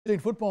State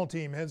football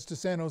team heads to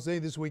San Jose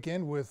this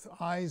weekend with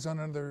eyes on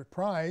another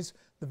prize.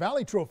 The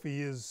Valley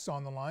Trophy is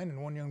on the line,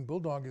 and one young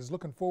Bulldog is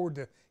looking forward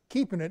to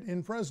keeping it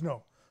in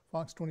Fresno.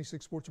 Fox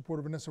 26 sports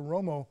reporter Vanessa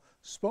Romo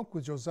spoke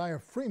with Josiah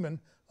Freeman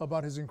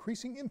about his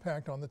increasing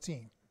impact on the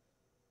team.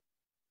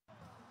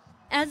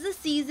 As the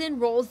season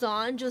rolls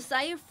on,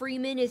 Josiah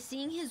Freeman is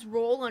seeing his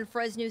role on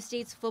Fresno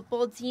State's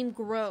football team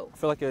grow. I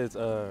feel like it's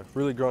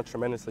really grown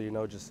tremendously,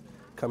 just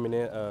coming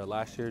in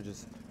last year,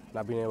 just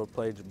not being able to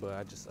play, but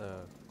I just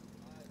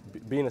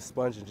being a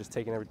sponge and just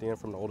taking everything in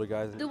from the older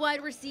guys. The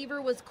wide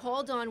receiver was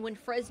called on when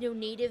Fresno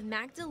native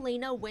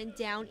Magdalena went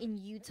down in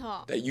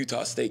Utah. That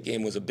Utah State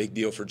game was a big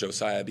deal for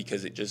Josiah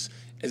because it just,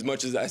 as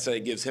much as I say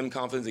it gives him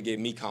confidence, it gave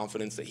me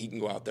confidence that he can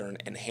go out there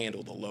and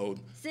handle the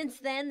load. Since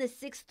then, the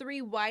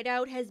 6'3"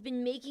 wideout has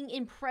been making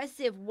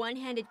impressive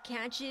one-handed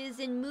catches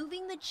and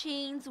moving the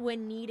chains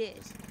when needed.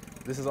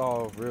 This is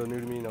all real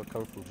new to me,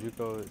 coming from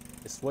JUCO.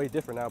 It's way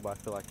different now, but I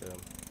feel like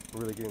I'm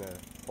really getting a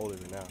hold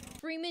of it now.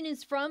 Freeman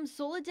is from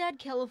Soledad,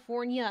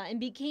 California, and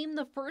became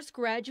the first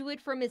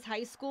graduate from his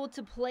high school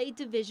to play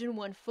Division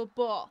I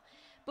football.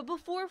 But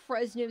before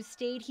Fresno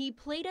State, he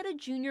played at a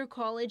junior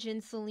college in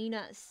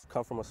Salinas.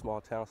 Come from a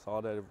small town, saw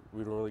that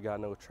we don't really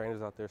got no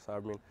trainers out there, so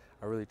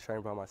I really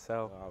trained by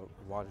myself. I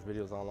watch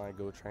videos online,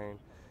 go train,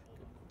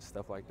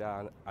 stuff like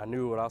that. I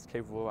knew what I was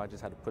capable of, I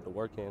just had to put the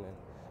work in, and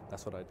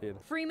that's what I did.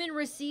 Freeman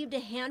received a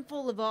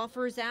handful of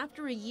offers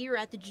after a year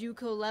at the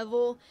JUCO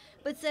level,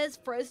 but says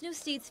Fresno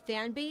State's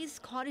fan base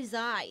caught his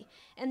eye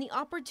and the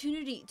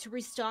opportunity to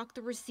restock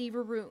the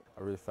receiver room.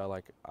 I really felt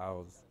like I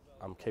was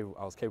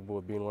capable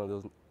of being one of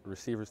those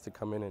receivers to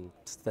come in and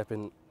step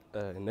in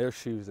their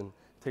shoes and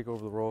take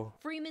over the role.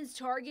 Freeman's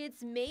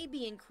targets may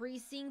be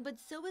increasing,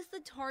 but so is the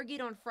target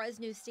on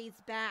Fresno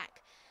State's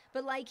back.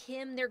 But like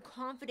him, they're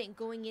confident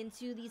going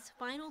into these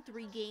final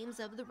 3 games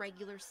of the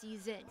regular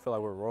season. I feel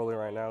like we're rolling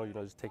right now,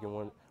 just taking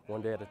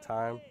one day at a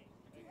time,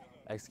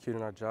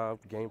 executing our job,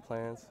 game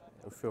plans,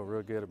 and we feel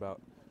real good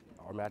about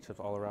our matchups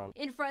all around.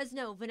 In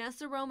Fresno,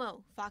 Vanessa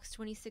Romo, Fox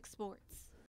 26 Sports.